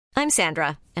I'm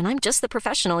Sandra, and I'm just the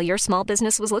professional your small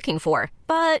business was looking for.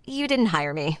 But you didn't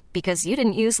hire me because you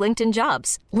didn't use LinkedIn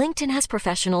Jobs. LinkedIn has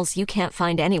professionals you can't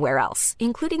find anywhere else,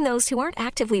 including those who aren't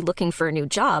actively looking for a new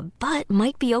job, but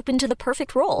might be open to the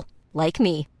perfect role, like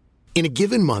me. In a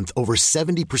given month, over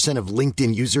 70% of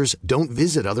LinkedIn users don't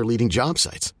visit other leading job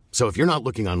sites. So if you're not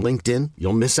looking on LinkedIn,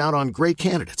 you'll miss out on great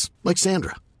candidates like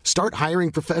Sandra. Start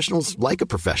hiring professionals like a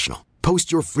professional.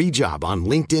 Post your free job on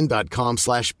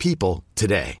linkedin.com/people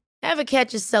today. Ever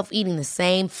catch yourself eating the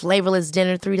same flavorless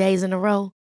dinner 3 days in a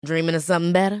row? Dreaming of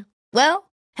something better?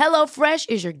 Well, HelloFresh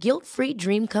is your guilt-free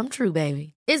dream come true,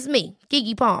 baby. It's me,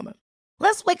 Keke Palmer.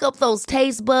 Let's wake up those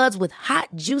taste buds with hot,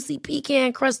 juicy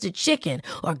pecan-crusted chicken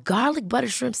or garlic butter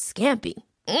shrimp scampi.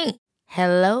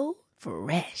 Hello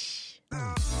Fresh.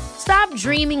 Stop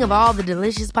dreaming of all the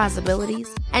delicious possibilities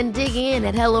and dig in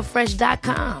at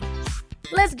HelloFresh.com.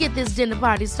 Let's get this dinner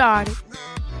party started.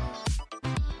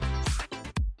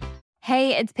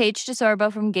 Hey, it's Paige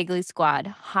DeSorbo from Giggly Squad.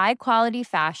 High quality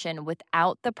fashion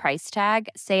without the price tag.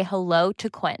 Say hello to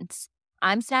Quince.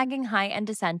 I'm snagging high-end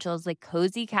essentials like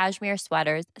cozy cashmere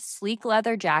sweaters, sleek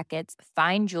leather jackets,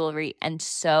 fine jewelry, and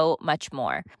so much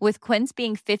more. With Quince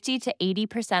being 50 to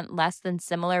 80% less than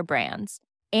similar brands.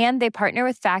 And they partner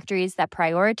with factories that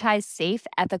prioritize safe,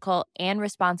 ethical, and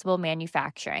responsible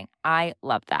manufacturing. I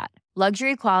love that.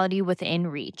 Luxury quality within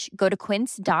reach. Go to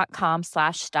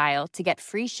quince.com/style to get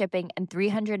free shipping and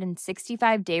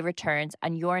 365-day returns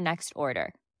on your next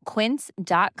order.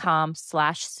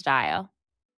 Quince.com/style.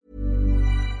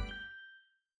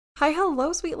 Hi,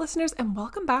 hello, sweet listeners, and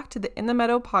welcome back to the In the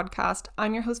Meadow podcast.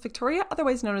 I'm your host, Victoria,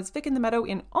 otherwise known as Vic in the Meadow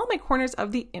in all my corners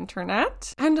of the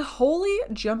internet. And holy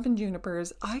jumpin'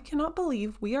 junipers, I cannot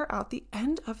believe we are at the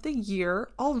end of the year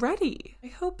already. I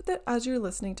hope that as you're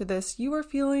listening to this, you are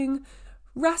feeling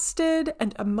rested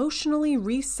and emotionally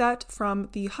reset from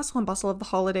the hustle and bustle of the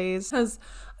holidays. As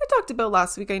I talked about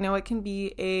last week, I know it can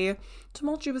be a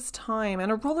tumultuous time and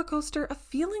a roller coaster of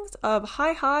feelings of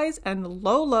high highs and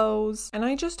low lows. And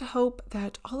I just hope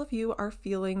that all of you are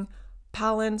feeling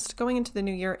balanced going into the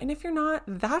new year. And if you're not,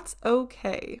 that's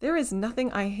okay. There is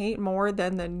nothing I hate more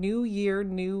than the new year,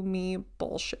 new me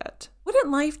bullshit.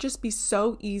 Wouldn't life just be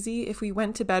so easy if we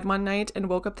went to bed one night and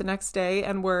woke up the next day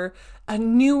and were a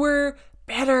newer,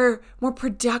 better, more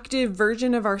productive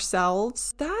version of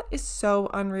ourselves? That is so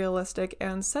unrealistic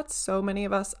and sets so many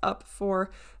of us up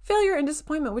for failure and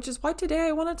disappointment, which is why today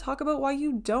I want to talk about why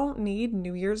you don't need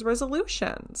New Year's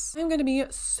resolutions. I'm going to be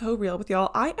so real with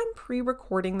y'all. I am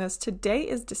pre-recording this. Today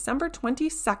is December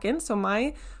 22nd, so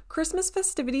my Christmas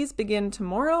festivities begin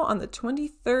tomorrow on the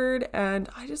 23rd, and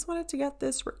I just wanted to get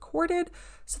this recorded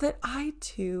so that I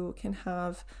too can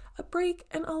have a break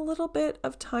and a little bit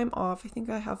of time off. I think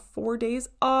I have 4 days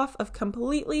off of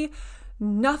completely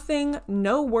nothing,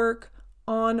 no work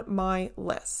on my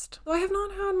list. So I have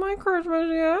not had my Christmas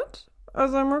yet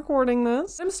as I'm recording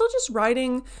this. I'm still just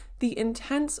riding the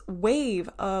intense wave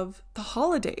of the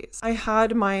holidays. I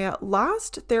had my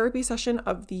last therapy session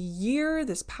of the year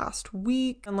this past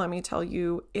week, and let me tell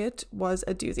you, it was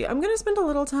a doozy. I'm going to spend a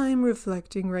little time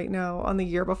reflecting right now on the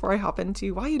year before I hop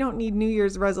into why you don't need New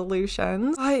Year's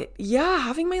resolutions. But yeah,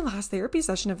 having my last therapy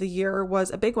session of the year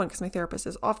was a big one because my therapist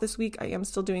is off this week. I am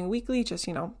still doing weekly, just,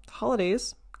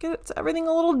 holidays gets everything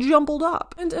a little jumbled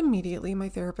up. And immediately my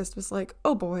therapist was like,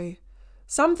 oh boy,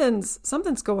 something's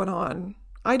going on.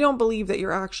 I don't believe that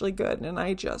you're actually good. And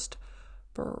I just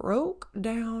broke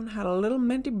down, had a little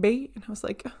menti bait, and I was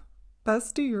like,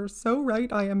 bestie, you're so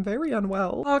right. I am very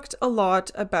unwell. Talked a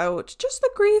lot about just the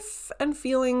grief and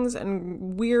feelings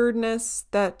and weirdness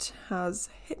that has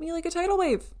hit me like a tidal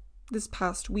wave this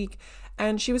past week.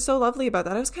 And she was so lovely about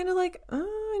that. I was kind of like,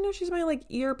 I know she's my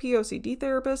ERP OCD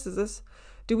therapist.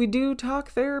 Do we do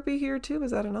talk therapy here too?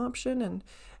 Is that an option? And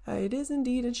it is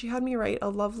indeed. And she had me write a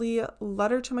lovely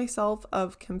letter to myself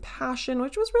of compassion,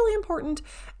 which was really important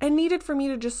and needed for me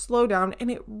to just slow down.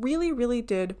 And it really, really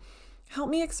did help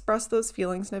me express those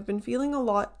feelings. And I've been feeling a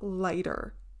lot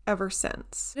lighter ever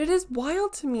since. It is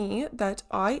wild to me that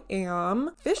I am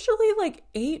officially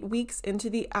 8 weeks into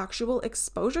the actual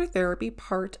exposure therapy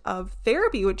part of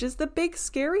therapy, which is the big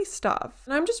scary stuff.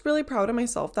 And I'm just really proud of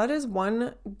myself. That is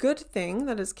one good thing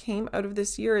that has came out of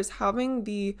this year, is having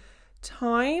the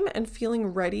time and feeling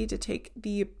ready to take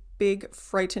the big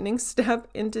frightening step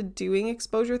into doing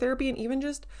exposure therapy. And even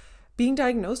just being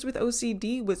diagnosed with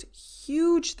OCD was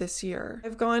huge this year.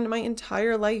 I've gone my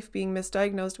entire life being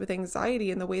misdiagnosed with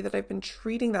anxiety, and the way that I've been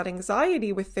treating that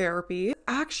anxiety with therapy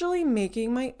actually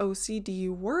making my OCD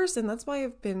worse. And that's why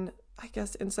I've been, I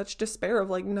guess, in such despair of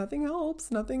nothing helps,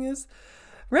 nothing is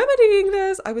remedying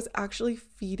this, I was actually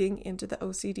feeding into the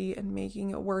OCD and making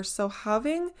it worse. So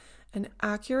having an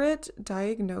accurate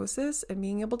diagnosis and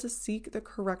being able to seek the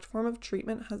correct form of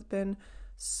treatment has been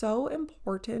so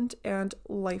important and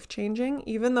life-changing,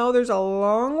 even though there's a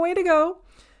long way to go.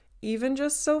 Even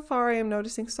just so far, I am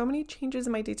noticing so many changes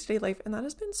in my day-to-day life, and that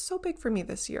has been so big for me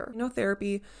this year.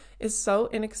 Therapy is so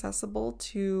inaccessible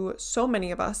to so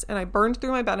many of us, and I burned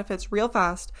through my benefits real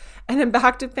fast, and I'm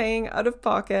back to paying out of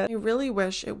pocket. I really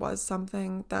wish it was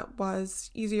something that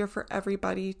was easier for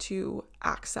everybody to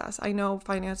access. I know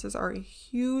finances are a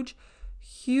huge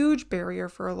barrier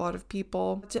for a lot of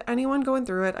people. To anyone going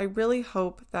through it, I really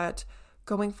hope that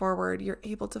going forward, you're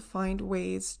able to find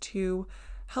ways to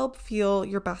help feel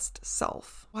your best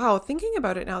self. Wow, thinking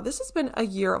about it now, this has been a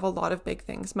year of a lot of big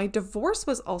things. My divorce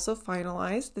was also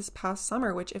finalized this past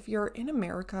summer, which if you're in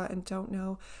America and don't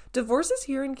know, divorces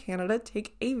here in Canada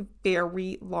take a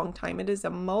very long time. It is a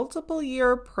multiple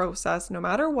year process, no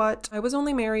matter what. I was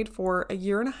only married for a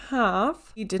year and a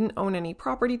half. We didn't own any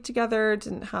property together,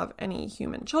 didn't have any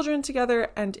human children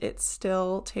together, and it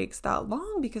still takes that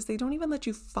long because they don't even let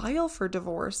you file for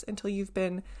divorce until you've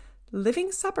been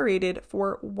living separated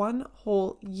for 1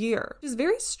 whole year, which is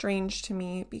very strange to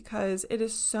me because it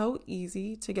is so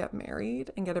easy to get married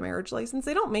and get a marriage license.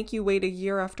 They don't make you wait a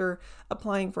year after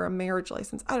applying for a marriage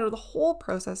license. I don't know, the whole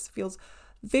process feels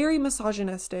very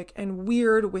misogynistic and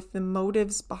weird with the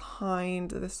motives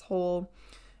behind this whole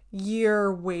year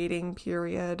waiting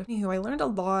period. Anywho, I learned a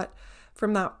lot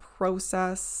from that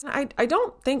process. I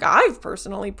don't think I've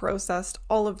personally processed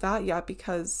all of that yet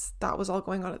because that was all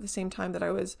going on at the same time that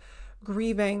I was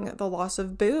grieving the loss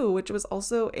of Boo, which was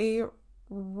also a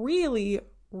really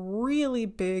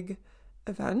big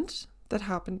event that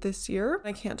happened this year.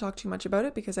 I can't talk too much about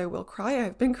it because I will cry.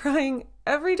 I've been crying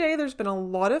every day. There's been a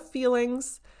lot of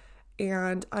feelings,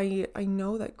 and I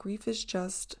know that grief is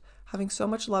just having so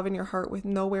much love in your heart with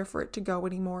nowhere for it to go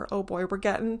anymore. Oh boy, we're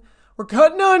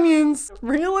cutting onions,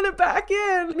 reeling it back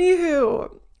in.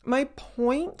 Anywho, my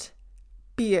point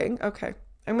being, okay,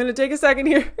 I'm going to take a second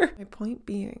here. My point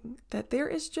being that there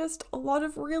is just a lot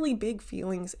of really big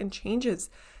feelings and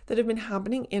changes that have been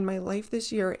happening in my life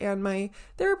this year. And my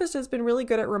therapist has been really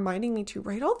good at reminding me to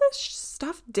write all this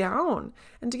stuff down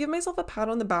and to give myself a pat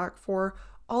on the back for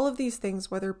all of these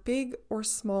things, whether big or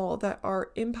small, that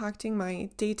are impacting my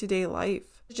day-to-day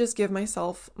life. To just give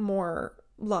myself more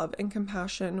love and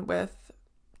compassion with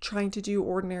trying to do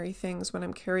ordinary things when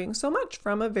I'm carrying so much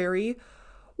from a very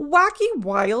wacky,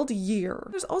 wild year.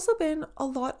 There's also been a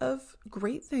lot of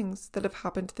great things that have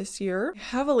happened this year.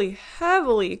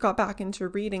 Heavily got back into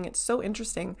reading. It's so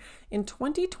interesting. In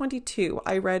 2022,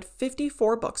 I read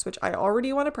 54 books, which I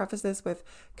already want to preface this with: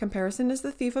 comparison is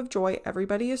the thief of joy.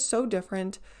 Everybody is so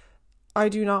different. I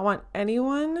do not want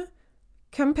anyone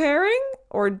comparing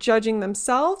or judging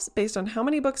themselves based on how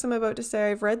many books I'm about to say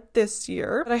I've read this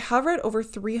year. But I have read over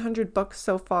 300 books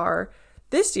so far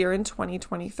this year in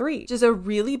 2023, which is a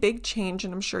really big change.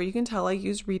 And I'm sure you can tell I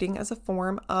use reading as a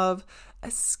form of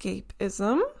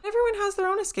escapism. Everyone has their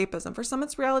own escapism. For some,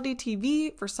 it's reality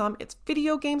TV. For some, it's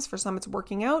video games. For some, it's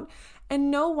working out. And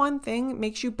no one thing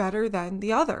makes you better than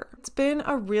the other. It's been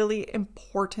a really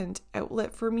important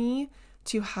outlet for me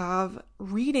to have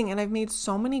reading, and I've made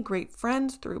so many great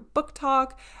friends through book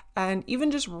talk and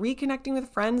even just reconnecting with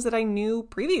friends that I knew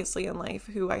previously in life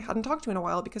who I hadn't talked to in a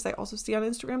while, because I also see on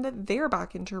Instagram that they're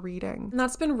back into reading. And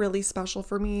that's been really special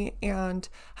for me and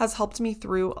has helped me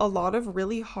through a lot of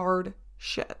really hard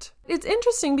shit. It's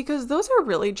interesting because those are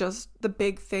really just the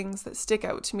big things that stick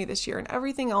out to me this year, and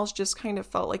everything else just kind of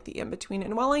felt like the in-between.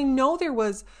 And while I know there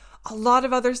was a lot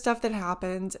of other stuff that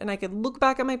happened and I could look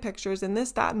back at my pictures and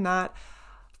this, that, and that,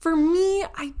 for me,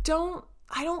 I don't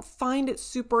find it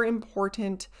super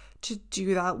important to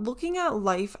do that. Looking at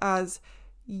life as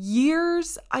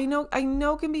years, I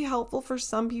know can be helpful for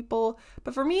some people,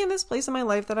 but for me in this place in my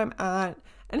life that I'm at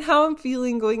and how I'm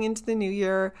feeling going into the new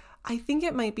year, I think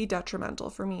it might be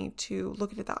detrimental for me to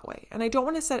look at it that way. And I don't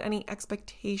want to set any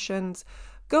expectations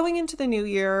going into the new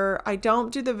year. I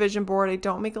don't do the vision board. I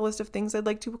don't make a list of things I'd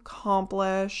like to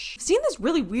accomplish. I've seen this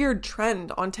really weird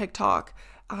trend on TikTok,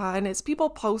 and it's people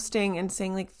posting and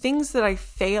saying like things that I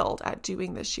failed at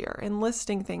doing this year and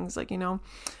listing things like,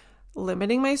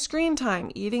 limiting my screen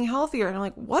time, eating healthier. And I'm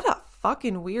like, what a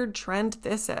fucking weird trend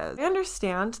this is. I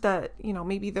understand that,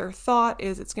 maybe their thought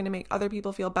is it's going to make other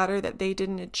people feel better that they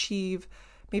didn't achieve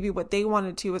maybe what they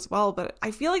wanted to as well. But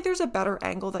I feel like there's a better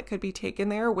angle that could be taken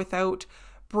there without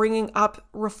bringing up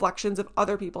reflections of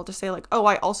other people to say like, oh,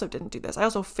 I also didn't do this. I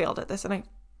also failed at this. And I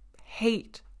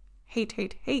hate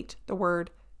the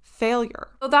word failure.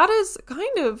 So that is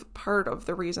kind of part of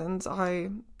the reasons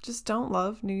I just don't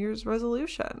love New Year's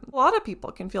resolution. A lot of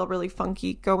people can feel really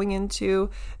funky going into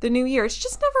the new year. It's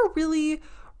just never really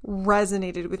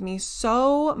resonated with me.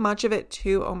 So much of it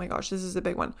too, oh my gosh, this is a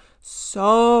big one.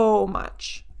 So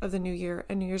much of the new year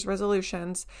and New Year's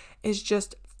resolutions is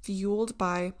just fueled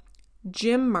by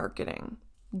gym marketing,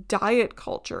 diet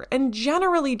culture, and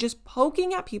generally just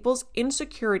poking at people's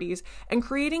insecurities and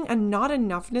creating a not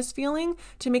enoughness feeling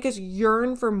to make us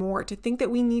yearn for more, to think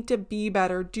that we need to be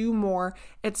better, do more,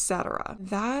 etc.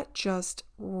 That just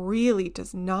really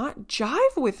does not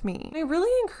jive with me. I really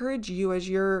encourage you, as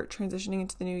you're transitioning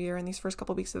into the new year in these first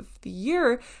couple weeks of the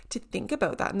year, to think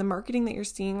about that and the marketing that you're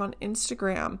seeing on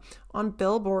Instagram, on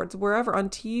billboards, wherever, on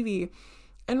TV,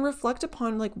 and reflect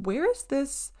upon, like, where is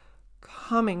this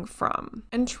coming from,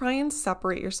 and try and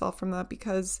separate yourself from that,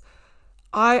 because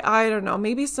I don't know,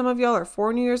 maybe some of y'all are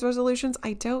for New Year's resolutions.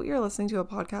 I doubt you're listening to a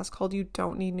podcast called You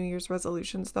Don't Need New Year's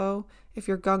Resolutions though, if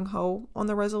you're gung-ho on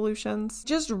the resolutions.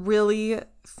 Just really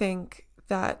think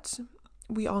that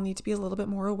we all need to be a little bit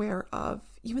more aware of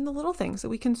even the little things that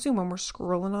we consume when we're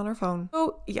scrolling on our phone.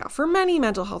 So yeah, for many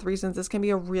mental health reasons, this can be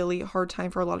a really hard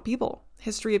time for a lot of people.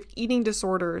 History of eating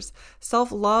disorders,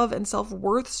 self-love and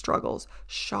self-worth struggles,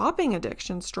 shopping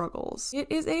addiction struggles. It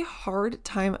is a hard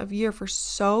time of year for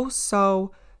so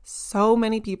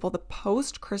many people. The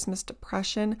post-Christmas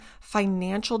depression,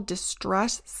 financial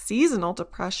distress, seasonal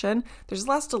depression. There's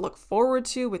less to look forward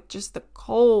to with just the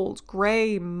cold,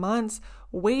 gray months,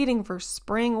 waiting for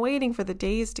spring, waiting for the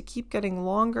days to keep getting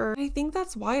longer. And I think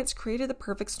that's why it's created the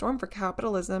perfect storm for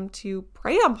capitalism to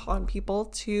prey upon people,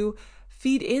 to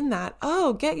feed in that,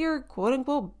 oh, get your quote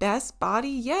unquote best body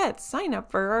yet. Sign up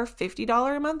for our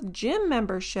 $50 a month gym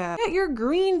membership. Get your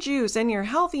green juice and your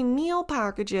healthy meal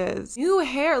packages. New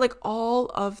hair, like all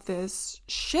of this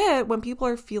shit when people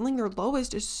are feeling their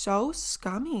lowest is so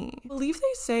scummy. I believe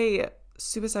they say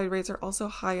suicide rates are also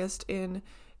highest in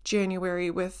January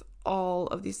with all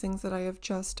of these things that I have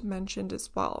just mentioned as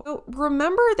well. So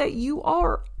remember that you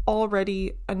are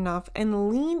already enough and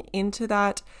lean into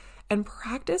that and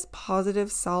practice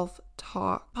positive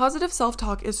self-talk. Positive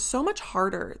self-talk is so much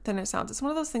harder than it sounds. It's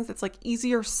one of those things that's like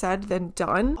easier said than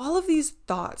done. All of these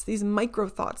thoughts, these micro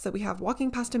thoughts that we have walking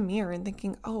past a mirror and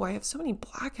thinking, oh, I have so many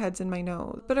blackheads in my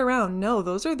nose. But around, no,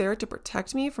 those are there to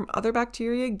protect me from other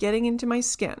bacteria getting into my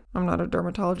skin. I'm not a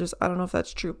dermatologist. I don't know if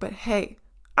that's true, but hey,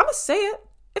 I'm gonna say it.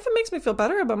 If it makes me feel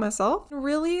better about myself,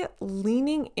 really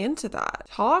leaning into that.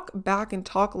 Talk back and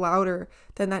talk louder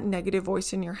than that negative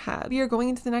voice in your head. We are going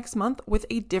into the next month with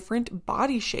a different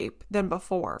body shape than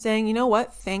before. Saying, you know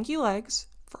what? Thank you, legs,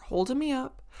 for holding me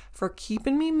up, for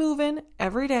keeping me moving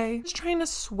every day. Just trying to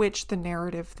switch the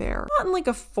narrative there. Not in like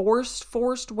a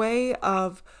forced way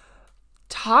of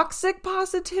toxic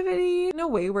positivity. In a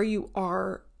way where you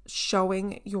are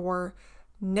showing your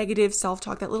negative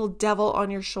self-talk, that little devil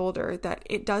on your shoulder, that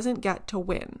it doesn't get to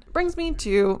win. Brings me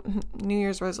to New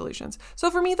Year's resolutions. So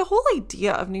for me, the whole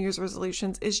idea of New Year's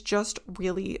resolutions is just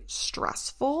really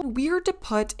stressful. Weird to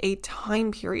put a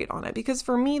time period on it, because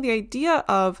for me, the idea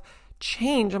of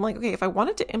change, I'm like, okay, if I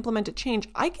wanted to implement a change,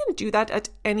 I can do that at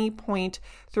any point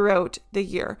throughout the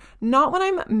year. Not when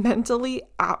I'm mentally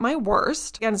at my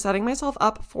worst. Again, setting myself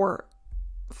up for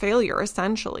failure,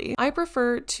 essentially. I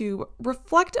prefer to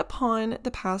reflect upon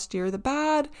the past year, the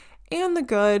bad and the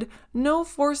good, no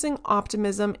forcing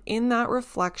optimism in that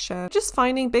reflection, just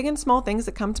finding big and small things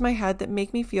that come to my head that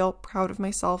make me feel proud of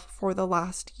myself for the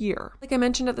last year. Like I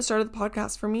mentioned at the start of the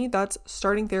podcast, for me, that's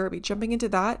starting therapy, jumping into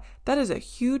that. That is a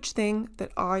huge thing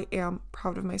that I am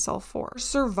proud of myself for.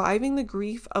 Surviving the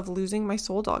grief of losing my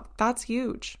soul dog, that's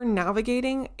huge. For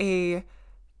navigating a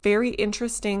very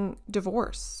interesting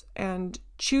divorce and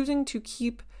choosing to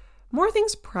keep more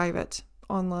things private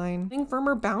online, setting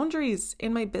firmer boundaries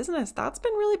in my business. That's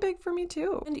been really big for me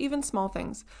too. And even small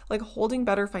things like holding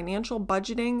better financial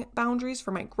budgeting boundaries for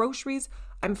my groceries.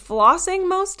 I'm flossing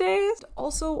most days.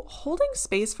 Also holding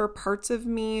space for parts of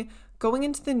me going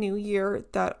into the new year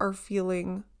that are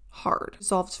feeling hard.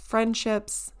 Resolved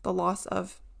friendships, the loss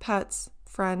of pets,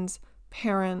 friends,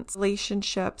 parents,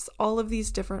 relationships, all of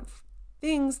these different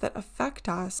things that affect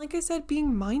us. Like I said,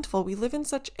 being mindful. We live in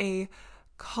such a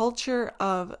culture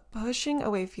of pushing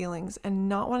away feelings and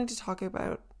not wanting to talk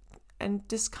about, and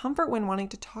discomfort when wanting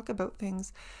to talk about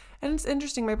things. And it's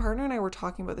interesting, my partner and I were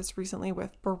talking about this recently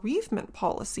with bereavement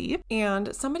policy,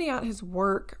 and somebody at his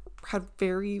work had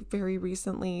very, very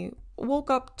recently woke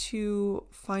up to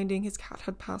finding his cat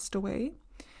had passed away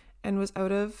and was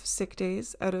out of sick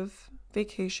days, out of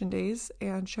vacation days,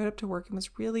 and showed up to work and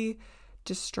was really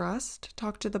distressed,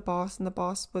 talked to the boss, and the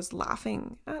boss was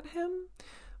laughing at him,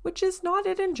 which is not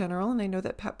it in general. And I know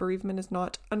that pet bereavement is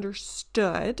not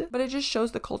understood, but it just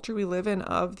shows the culture we live in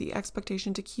of the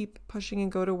expectation to keep pushing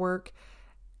and go to work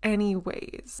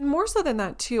anyways. More so than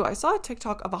that too, I saw a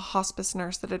TikTok of a hospice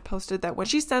nurse that had posted that when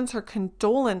she sends her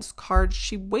condolence card,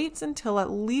 she waits until at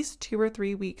least 2 or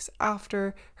 3 weeks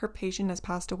after her patient has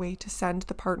passed away to send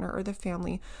the partner or the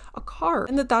family a card.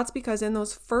 And that's because in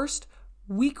those first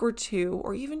week or two,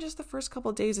 or even just the first couple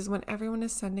of days, is when everyone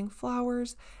is sending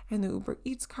flowers and the Uber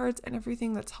Eats cards and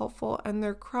everything that's helpful, and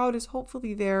their crowd is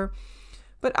hopefully there.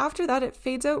 But after that, it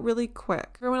fades out really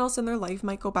quick. Everyone else in their life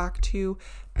might go back to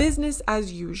business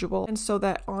as usual. And so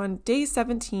that on day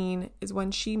 17 is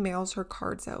when she mails her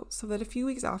cards out, so that a few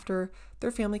weeks after,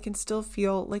 their family can still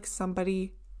feel like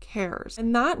somebody cares.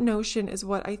 And that notion is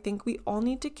what I think we all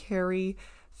need to carry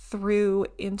through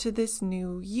into this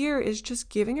new year, is just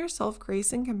giving yourself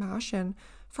grace and compassion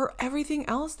for everything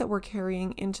else that we're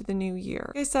carrying into the new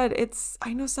year. Like I said,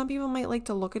 I know some people might like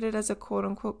to look at it as a quote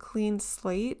unquote clean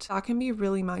slate. That can be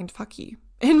really mindfucky,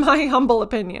 in my humble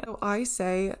opinion. So I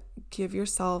say, give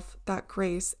yourself that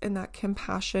grace and that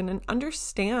compassion and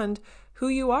understand who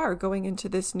you are going into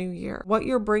this new year, what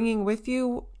you're bringing with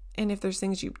you. And if there's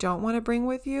things you don't want to bring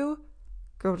with you,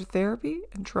 go to therapy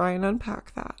and try and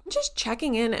unpack that. Just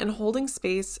checking in and holding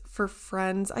space for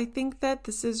friends. I think that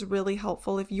this is really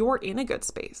helpful if you're in a good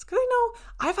space. Because I know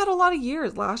I've had a lot of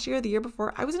years. Last year, the year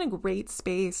before, I was in a great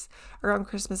space around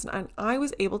Christmas, and I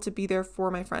was able to be there for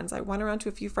my friends. I went around to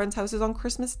a few friends' houses on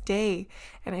Christmas Day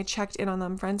and I checked in on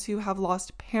them. Friends who have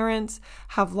lost parents,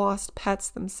 have lost pets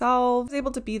themselves. I was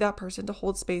able to be that person to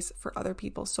hold space for other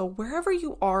people. So wherever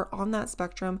you are on that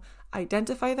spectrum,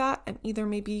 identify that, and either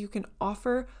maybe you can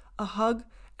offer a hug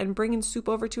and bring in soup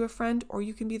over to a friend, or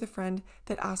you can be the friend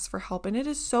that asks for help. And it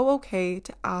is so okay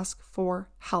to ask for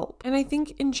help. And I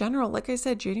think in general, like I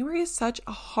said, January is such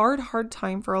a hard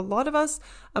time for a lot of us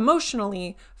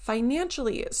emotionally,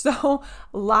 financially. So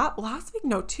last week,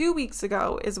 no, 2 weeks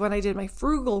ago is when I did my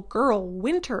Frugal Girl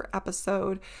winter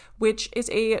episode, which is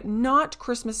a not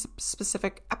Christmas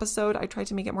specific episode. I tried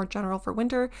to make it more general for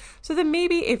winter. So then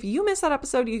maybe if you missed that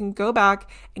episode, you can go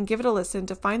back and give it a listen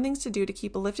to find things to do to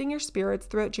keep lifting your spirits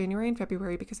throughout January and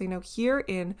February, because I know here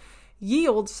in ye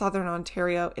old Southern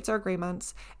Ontario, it's our gray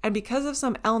months. And because of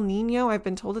some El Nino, I've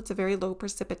been told it's a very low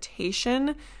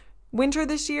precipitation winter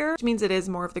this year, which means it is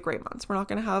more of the gray months. We're not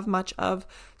going to have much of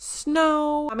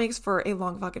snow. That makes for a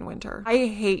long fucking winter. I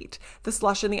hate the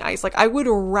slush and the ice. Like, I would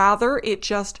rather it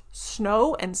just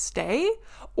snow and stay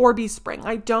or be spring.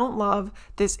 I don't love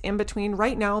this in between.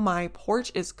 Right now, my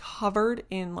porch is covered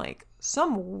in like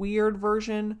some weird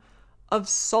version of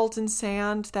salt and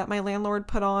sand that my landlord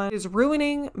put on. It is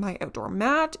ruining my outdoor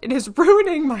mat. It is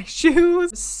ruining my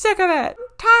shoes. I'm sick of it.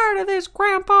 I'm tired of this,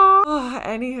 Grandpa.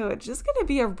 Anywho, it's just gonna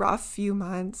be a rough few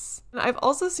months. And I've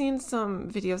also seen some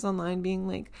videos online being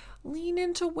like, lean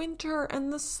into winter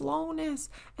and the slowness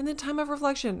and the time of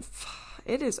reflection.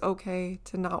 It is okay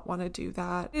to not want to do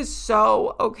that. It is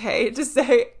so okay to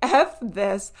say, F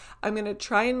this. I'm going to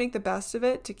try and make the best of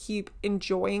it to keep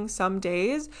enjoying some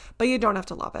days, but you don't have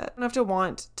to love it. You don't have to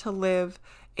want to live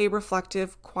a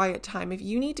reflective, quiet time. If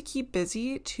you need to keep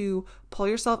busy to pull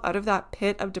yourself out of that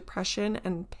pit of depression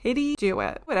and pity, do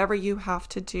it. Whatever you have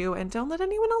to do, and don't let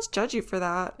anyone else judge you for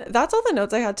that. That's all the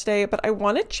notes I had today, but I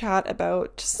want to chat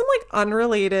about just some like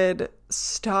unrelated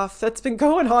stuff that's been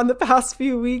going on the past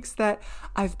few weeks that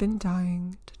I've been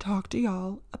dying to talk to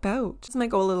y'all about. This might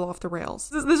go a little off the rails.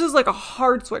 This is like a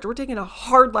hard switch. We're taking a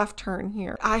hard left turn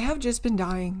here. I have just been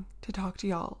dying to talk to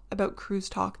y'all about cruise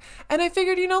talk. And I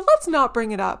figured, let's not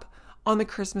bring it up on the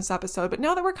Christmas episode. But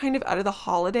now that we're kind of out of the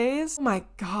holidays, oh my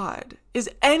God, is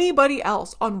anybody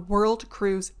else on World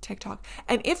Cruise TikTok?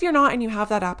 And if you're not and you have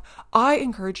that app, I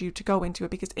encourage you to go into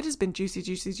it because it has been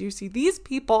juicy. These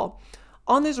people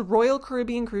on this Royal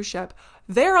Caribbean cruise ship,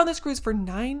 they're on this cruise for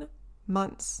 9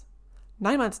 months.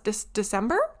 9 months,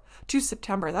 December to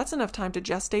September. That's enough time to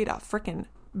gestate a freaking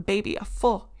baby, a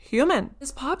full human.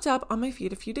 This popped up on my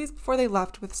feed a few days before they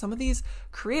left with some of these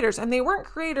creators, and they weren't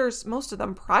creators, most of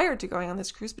them, prior to going on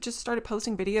this cruise, but just started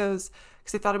posting videos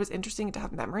because they thought it was interesting to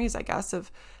have memories, I guess,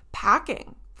 of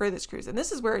packing for this cruise. And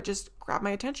this is where it just grabbed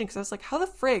my attention because I was like, how the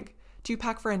frig do you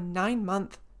pack for a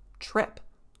 9-month trip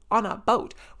on a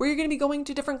boat where you're going to be going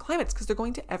to different climates, because they're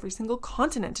going to every single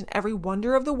continent and every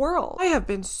wonder of the world? I have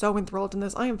been so enthralled in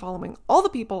this. I am following all the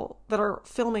people that are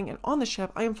filming and on the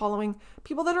ship. I am following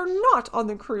people that are not on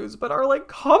the cruise, but are like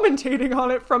commentating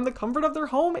on it from the comfort of their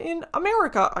home in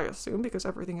America, I assume, because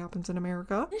everything happens in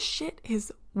America. This shit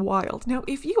is wild. Now,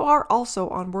 if you are also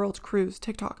on World Cruise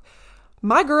TikTok,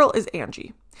 my girl is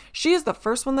Angie. She is the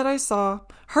first one that I saw.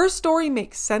 Her story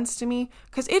makes sense to me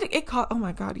because it cost, oh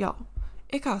my God, y'all.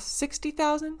 It cost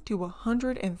 $60,000 to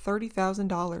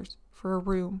 $130,000 for a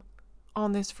room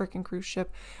on this freaking cruise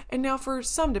ship. And now for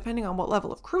some, depending on what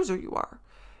level of cruiser you are,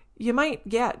 you might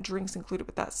get drinks included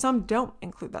with that. Some don't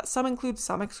include that. Some include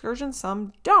some excursions,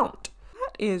 some don't.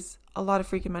 That is a lot of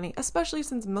freaking money, especially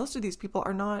since most of these people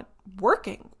are not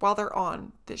working while they're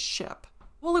on this ship.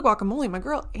 Holy guacamole, my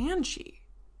girl Angie.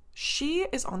 She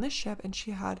is on this ship and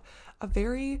she had a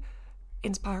very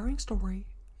inspiring story.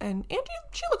 And Angie,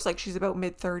 she looks like she's about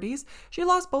mid-30s. She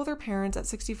lost both her parents at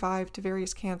 65 to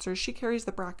various cancers. She carries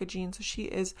the BRCA gene, so she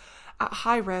is at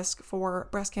high risk for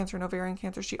breast cancer and ovarian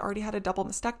cancer. She already had a double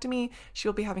mastectomy. She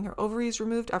will be having her ovaries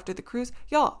removed after the cruise.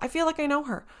 Y'all, I feel like I know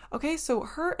her. Okay, so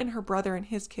her and her brother and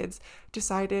his kids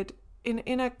decided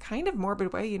in a kind of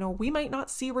morbid way, we might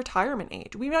not see retirement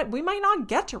age. We might not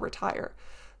get to retire.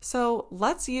 So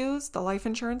let's use the life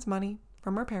insurance money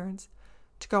from our parents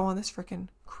to go on this freaking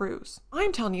cruise.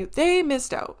 I'm telling you, they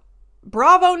missed out.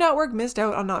 Bravo Network missed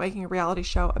out on not making a reality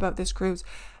show about this cruise.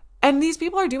 And these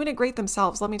people are doing it great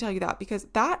themselves. Let me tell you that, because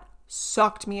that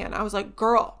sucked me in. I was like,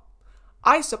 girl,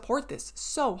 I support this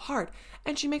so hard.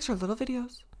 And she makes her little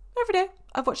videos every day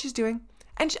of what she's doing.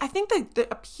 And I think the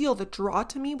appeal, the draw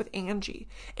to me with Angie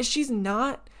is she's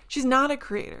not a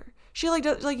creator. She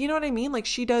does, you know what I mean? Like,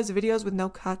 she does videos with no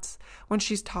cuts when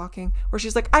she's talking, where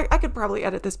she's like, I could probably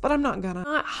edit this, but I'm not gonna.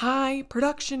 Not high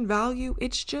production value.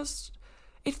 It's just,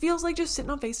 it feels like just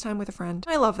sitting on FaceTime with a friend.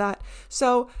 I love that.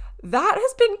 So that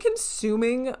has been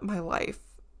consuming my life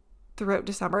throughout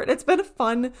December. And it's been a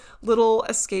fun little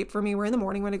escape for me, where in the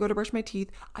morning when I go to brush my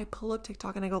teeth, I pull up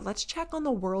TikTok and I go, let's check on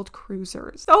the world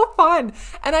cruisers. So fun.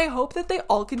 And I hope that they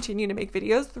all continue to make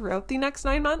videos throughout the next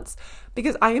 9 months,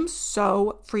 because I am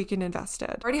so freaking invested.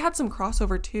 I already had some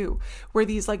crossover too, where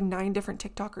these 9 different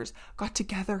TikTokers got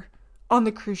together on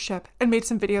the cruise ship and made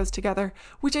some videos together,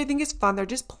 which I think is fun. They're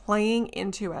just playing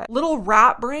into it. Little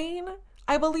Rat Brain,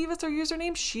 I believe it's her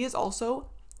username. She is also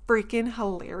freaking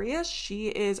hilarious. She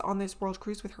is on this world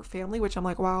cruise with her family, which I'm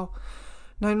like, wow,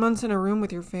 9 months in a room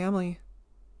with your family.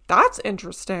 That's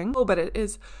interesting. Oh, but it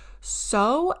is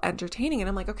so entertaining. And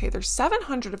I'm like, okay, there's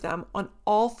 700 of them on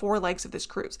all 4 legs of this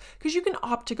cruise, because you can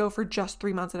opt to go for just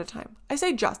 3 months at a time. I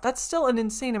say just, that's still an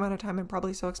insane amount of time and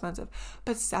probably so expensive,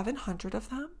 but 700 of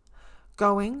them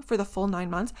going for the full 9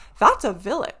 months, that's a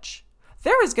village.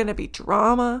 There is going to be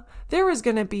drama. There is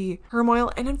going to be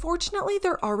turmoil. And unfortunately,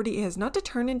 there already is. Not to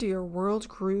turn into your world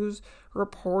cruise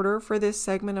reporter for this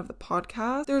segment of the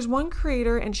podcast, there's one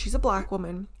creator, and she's a Black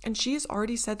woman, and she has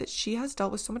already said that she has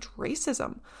dealt with so much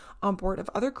racism on board of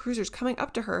other cruisers coming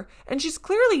up to her, and she's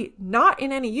clearly not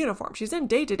in any uniform. She's in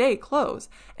day-to-day clothes,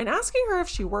 and asking her if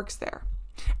she works there,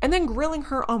 and then grilling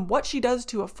her on what she does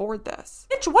to afford this.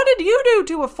 Bitch, what did you do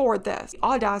to afford this?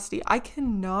 Audacity. I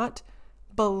can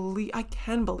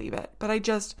believe it, but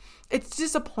it's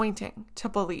disappointing to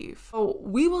believe. So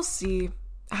we will see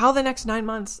how the next 9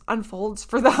 months unfolds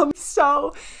for them.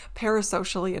 So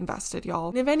parasocially invested, y'all.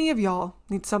 And if any of y'all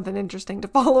need something interesting to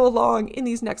follow along in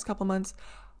these next couple months,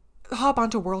 hop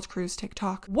onto World Cruise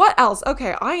TikTok. What else?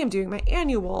 Okay, I am doing my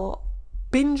annual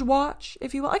binge watch,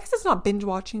 if you will. I guess it's not binge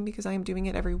watching because I am doing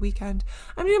it every weekend.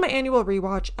 I'm doing my annual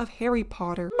rewatch of Harry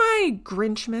Potter. My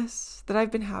Grinchmas that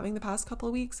I've been having the past couple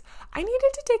of weeks, I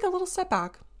needed to take a little step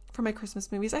back from my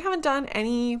Christmas movies. I haven't done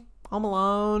any Home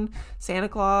Alone, Santa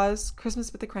Claus,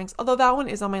 Christmas with the Cranks, although that one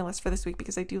is on my list for this week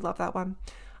because I do love that one.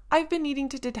 I've been needing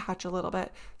to detach a little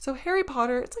bit. So Harry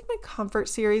Potter, it's like my comfort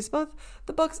series, both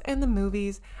the books and the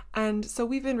movies. And so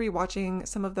we've been rewatching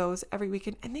some of those every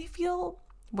weekend, and they feel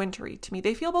wintry to me.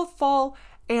 They feel both fall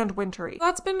and wintry.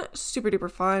 That's been super duper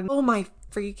fun. Oh my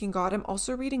freaking God. I'm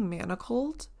also reading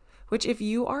Manacled, which if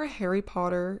you are a Harry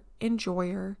Potter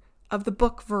enjoyer of the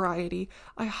book variety,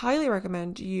 I highly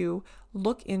recommend you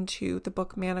look into the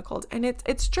book Manacled. And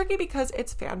it's tricky because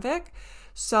it's fanfic.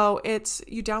 So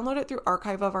you download it through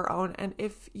Archive of Our Own. And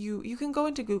if you can go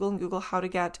into Google and Google how to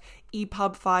get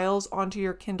EPUB files onto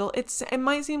your Kindle. It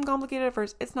might seem complicated at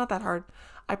first. It's not that hard.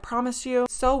 I promise you,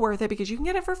 so worth it because you can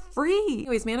get it for free.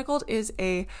 Anyways, Manacled is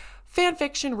a fan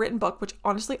fiction written book, which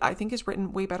honestly I think is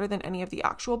written way better than any of the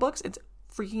actual books. It's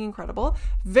freaking incredible.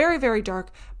 Very, very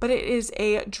dark, but it is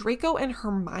a Draco and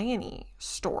Hermione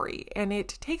story. And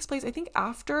it takes place, I think,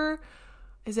 after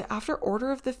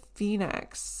Order of the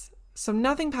Phoenix. So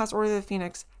nothing past Order of the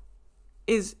Phoenix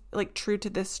is true to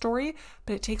this story,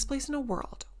 but it takes place in a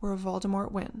world where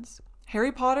Voldemort wins.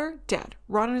 Harry Potter, dead.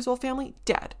 Ron and his whole family,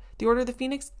 dead. The Order of the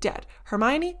Phoenix, dead.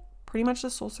 Hermione, pretty much the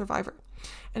sole survivor.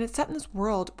 And it's set in this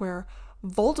world where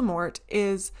Voldemort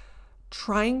is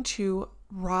trying to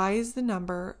rise the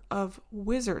number of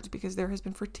wizards because there has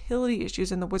been fertility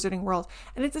issues in the wizarding world.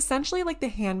 And it's essentially like The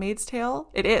Handmaid's Tale.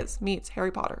 It is, meets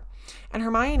Harry Potter. And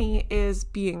Hermione is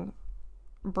being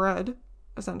bred,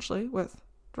 essentially, with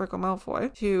Draco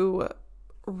Malfoy to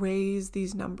raise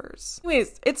these numbers.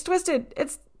 Anyways, it's twisted.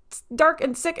 It's dark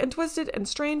and sick and twisted and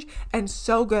strange and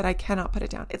so good. I cannot put it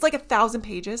down. It's like 1,000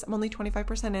 pages. I'm only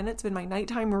 25% in. It's been my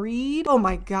nighttime read. Oh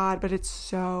my God, but it's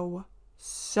so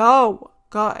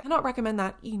good. I cannot recommend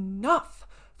that enough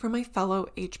for my fellow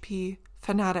HP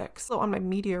fanatics. So on my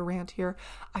media rant here,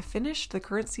 I finished the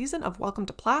current season of Welcome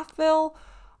to Plathville.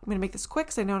 I'm going to make this quick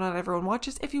because I know not everyone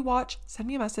watches. If you watch, send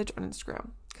me a message on Instagram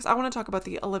because I want to talk about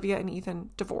the Olivia and Ethan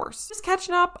divorce. Just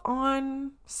catching up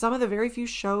on some of the very few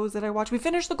shows that I watch. We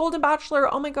finished The Golden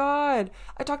Bachelor. Oh my God.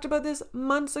 I talked about this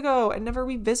months ago and never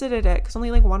revisited it because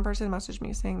only like one person messaged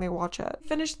me saying they watch it.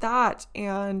 Finished that,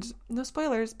 and no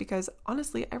spoilers because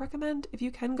honestly, I recommend if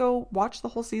you can go watch the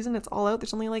whole season. It's all out.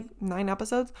 There's only like 9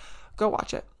 episodes. Go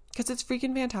watch it. Because it's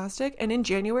freaking fantastic. And in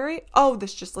January,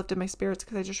 this just lifted my spirits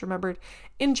because I just remembered.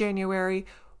 In January,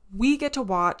 we get to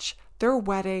watch their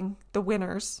wedding, the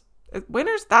winners.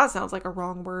 Winners? That sounds like a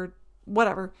wrong word.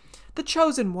 Whatever. The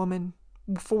chosen woman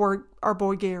for our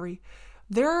boy Gary.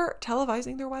 They're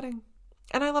televising their wedding.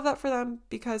 And I love that for them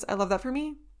because I love that for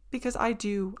me. Because I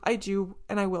do,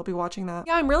 and I will be watching that.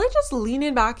 Yeah, I'm really just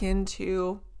leaning back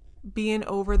into being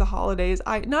over the holidays.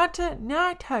 Not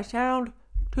to sound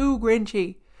too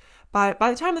grinchy. But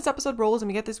by the time this episode rolls and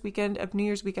we get this weekend of New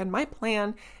Year's weekend, my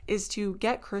plan is to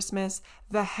get Christmas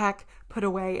the heck put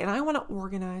away. And I want to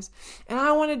organize and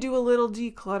I want to do a little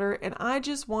declutter and I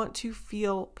just want to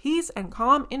feel peace and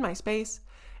calm in my space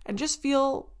and just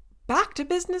feel back to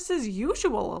business as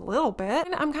usual a little bit.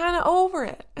 And I'm kind of over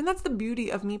it. And that's the beauty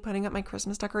of me putting up my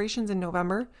Christmas decorations in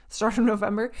November, start of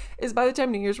November, is by the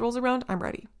time New Year's rolls around, I'm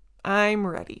ready. I'm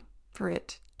ready for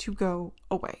it to go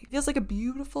away. It feels like a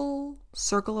beautiful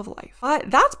circle of life. But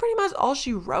that's pretty much all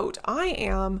she wrote. I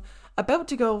am about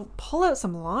to go pull out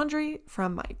some laundry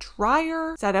from my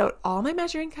dryer, set out all my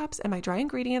measuring cups and my dry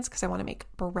ingredients because I want to make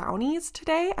brownies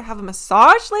today. I have a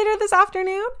massage later this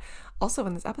afternoon. Also,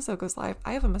 when this episode goes live,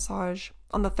 I have a massage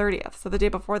on the 30th. So the day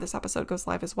before this episode goes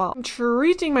live as well. I'm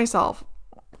treating myself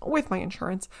with my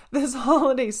insurance this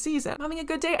holiday season. I'm having a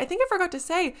good day. I think I forgot to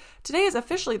say, today is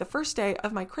officially the first day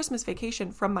of my Christmas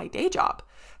vacation from my day job.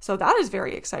 So that is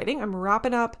very exciting. I'm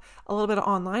wrapping up a little bit of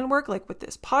online work, like with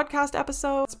this podcast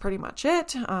episode. That's pretty much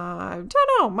it. I don't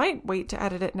know. Might wait to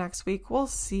edit it next week. We'll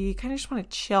see. Kind of just want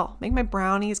to chill, make my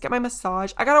brownies, get my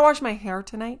massage. I got to wash my hair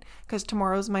tonight because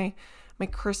tomorrow's my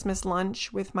Christmas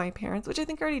lunch with my parents, which I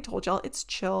think I already told y'all. It's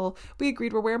chill. We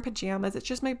agreed we're wearing pajamas. It's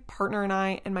just my partner and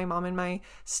I and my mom and my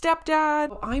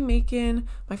stepdad. I'm making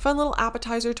my fun little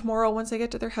appetizer tomorrow once I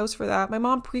get to their house for that. My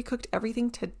mom pre-cooked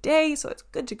everything today, so it's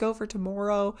good to go for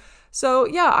tomorrow. So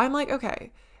yeah, I'm like,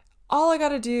 okay, all I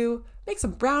gotta do, make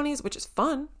some brownies, which is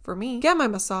fun for me, get my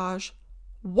massage,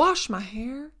 wash my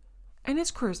hair, and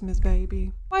it's Christmas,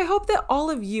 baby. I hope that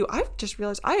all of you, I've just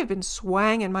realized I have been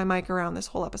swanging my mic around this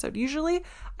whole episode. Usually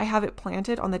I have it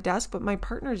planted on the desk, but my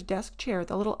partner's desk chair,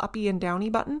 the little uppy and downy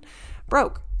button,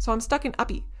 broke. So I'm stuck in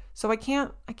uppy. So I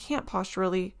can't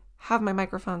posturally have my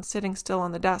microphone sitting still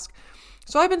on the desk.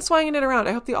 So I've been swinging it around.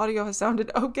 I hope the audio has sounded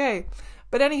okay.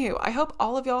 But anywho, I hope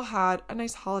all of y'all had a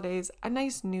nice holidays, a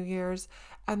nice New Year's,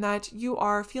 and that you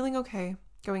are feeling okay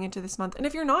going into this month. And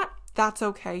if you're not, that's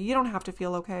okay. You don't have to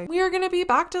feel okay. We are going to be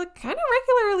back to kind of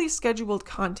regularly scheduled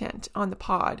content on the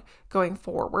pod going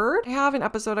forward. I have an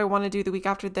episode I want to do the week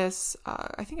after this.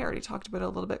 I think I already talked about it a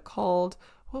little bit, called,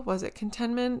 what was it?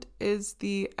 Contentment is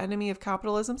the enemy of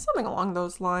capitalism, something along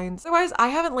those lines. Otherwise, I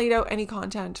haven't laid out any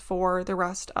content for the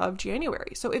rest of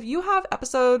January. So if you have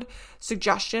episode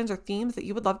suggestions or themes that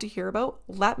you would love to hear about,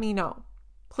 let me know.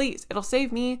 Please, it'll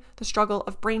save me the struggle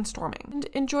of brainstorming. And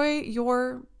enjoy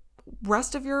your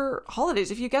rest of your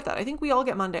holidays if you get that. I think we all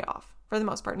get Monday off for the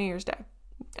most part, New Year's Day.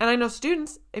 And I know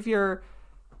students, if you're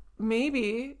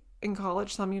maybe in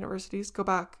college, some universities go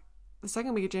back the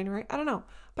second week of January. I don't know.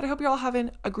 But I hope you're all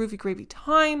having a groovy, gravy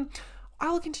time. I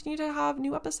will continue to have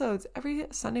new episodes every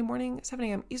Sunday morning, 7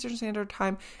 a.m. Eastern Standard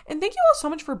Time. And thank you all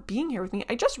so much for being here with me.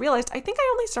 I just realized I think I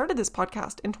only started this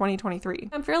podcast in 2023.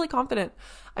 I'm fairly confident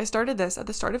I started this at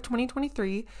the start of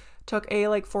 2023, took a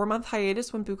 4-month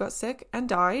hiatus when Boo got sick and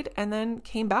died, and then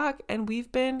came back, and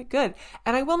we've been good.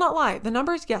 And I will not lie, the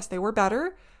numbers, yes, they were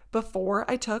better before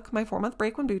I took my 4-month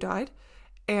break when Boo died,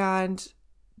 and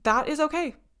that is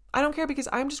okay. I don't care because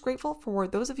I'm just grateful for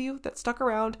those of you that stuck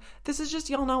around. This is just,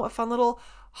 y'all know, a fun little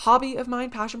hobby of mine,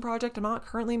 passion project. I'm not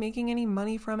currently making any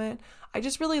money from it. I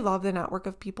just really love the network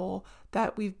of people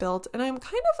that we've built. And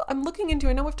I'm looking into,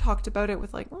 I know we've talked about it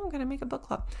with like, oh, I'm going to make a book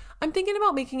club. I'm thinking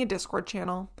about making a Discord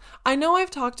channel. I know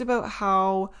I've talked about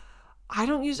how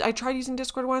I tried using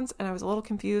Discord once and I was a little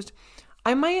confused.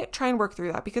 I might try and work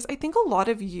through that because I think a lot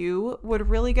of you would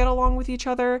really get along with each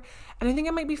other. And I think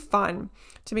it might be fun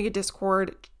to make a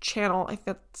Discord channel. I think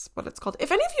that's what it's called.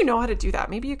 If any of you know how to do that,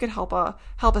 maybe you could help a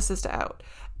sister out.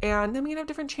 And then we can have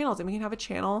different channels and we can have a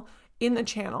channel in the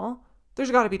channel. There's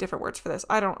got to be different words for this.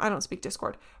 I don't speak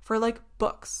Discord. For like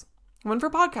books, one for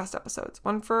podcast episodes,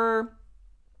 one for,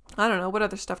 I don't know, what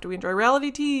other stuff do we enjoy?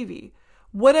 Reality TV,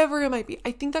 whatever it might be.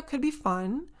 I think that could be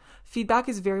fun. Feedback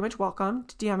is very much welcome.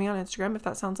 DM me on Instagram if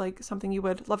that sounds like something you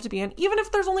would love to be in, even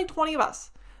if there's only 20 of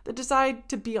us that decide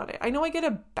to be on it. I know I get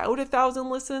about 1,000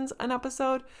 listens an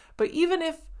episode, but even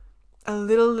if a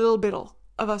little bit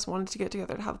of us wanted to get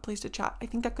together to have a place to chat, I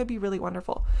think that could be really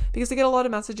wonderful because I get a lot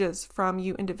of messages from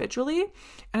you individually.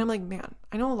 And I'm like, man,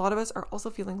 I know a lot of us are also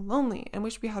feeling lonely and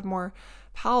wish we had more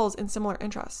pals in similar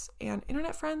interests. And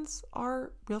internet friends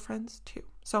are real friends too.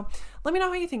 So let me know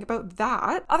how you think about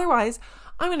that. Otherwise,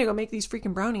 I'm going to go make these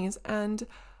freaking brownies and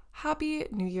happy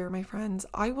New Year, my friends.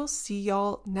 I will see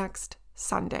y'all next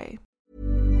Sunday.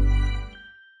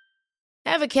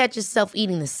 Ever catch yourself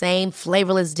eating the same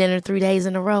flavorless dinner 3 days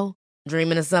in a row?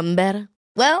 Dreaming of something better?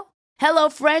 Well,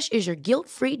 HelloFresh is your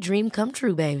guilt-free dream come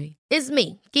true, baby. It's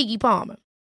me, Keke Palmer.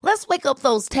 Let's wake up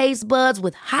those taste buds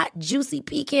with hot, juicy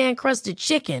pecan-crusted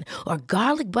chicken or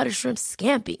garlic butter shrimp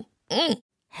scampi.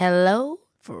 Hello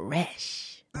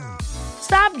Fresh.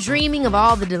 Stop dreaming of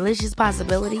all the delicious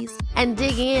possibilities and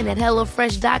dig in at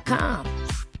HelloFresh.com.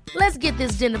 Let's get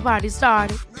this dinner party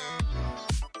started.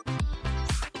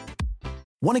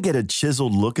 Want to get a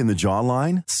chiseled look in the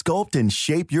jawline? Sculpt and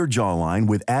shape your jawline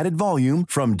with added volume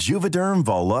from Juvederm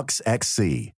Volux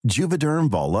XC. Juvederm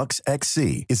Volux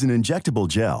XC is an injectable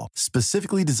gel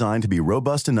specifically designed to be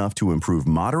robust enough to improve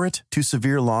moderate to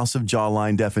severe loss of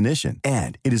jawline definition.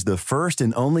 And it is the first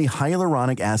and only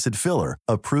hyaluronic acid filler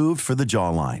approved for the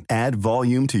jawline. Add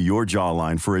volume to your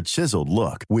jawline for a chiseled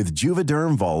look with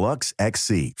Juvederm Volux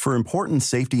XC. For important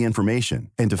safety information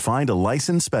and to find a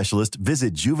licensed specialist,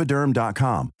 visit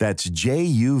Juvederm.com. That's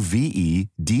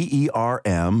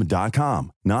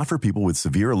Juvederm.com. Not for people with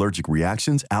severe allergic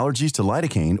reactions, allergies to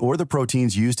lidocaine, or the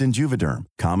proteins used in Juvederm.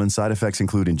 Common side effects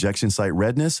include injection site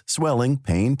redness, swelling,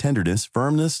 pain, tenderness,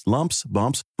 firmness, lumps,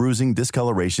 bumps, bruising,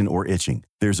 discoloration, or itching.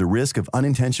 There's a risk of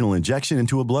unintentional injection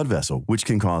into a blood vessel, which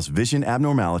can cause vision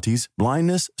abnormalities,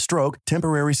 blindness, stroke,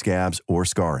 temporary scabs, or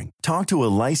scarring. Talk to a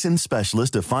licensed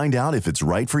specialist to find out if it's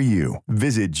right for you.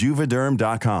 Visit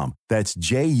Juvederm.com. That's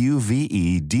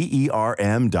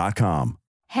Juvederm.com.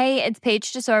 Hey, it's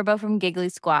Paige DeSorbo from Giggly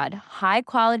Squad. High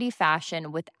quality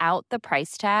fashion without the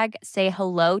price tag. Say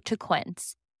hello to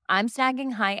Quince. I'm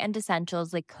snagging high-end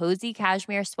essentials like cozy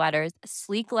cashmere sweaters,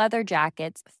 sleek leather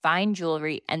jackets, fine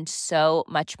jewelry, and so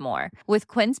much more. With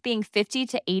Quince being 50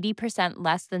 to 80%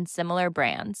 less than similar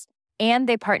brands. And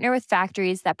they partner with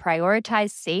factories that prioritize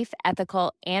safe,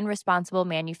 ethical, and responsible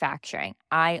manufacturing.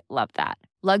 I love that.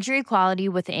 Luxury quality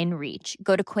within reach.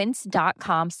 Go to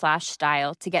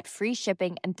quince.com/style to get free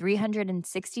shipping and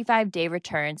 365-day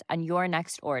returns on your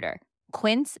next order.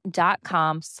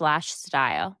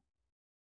 Quince.com/style.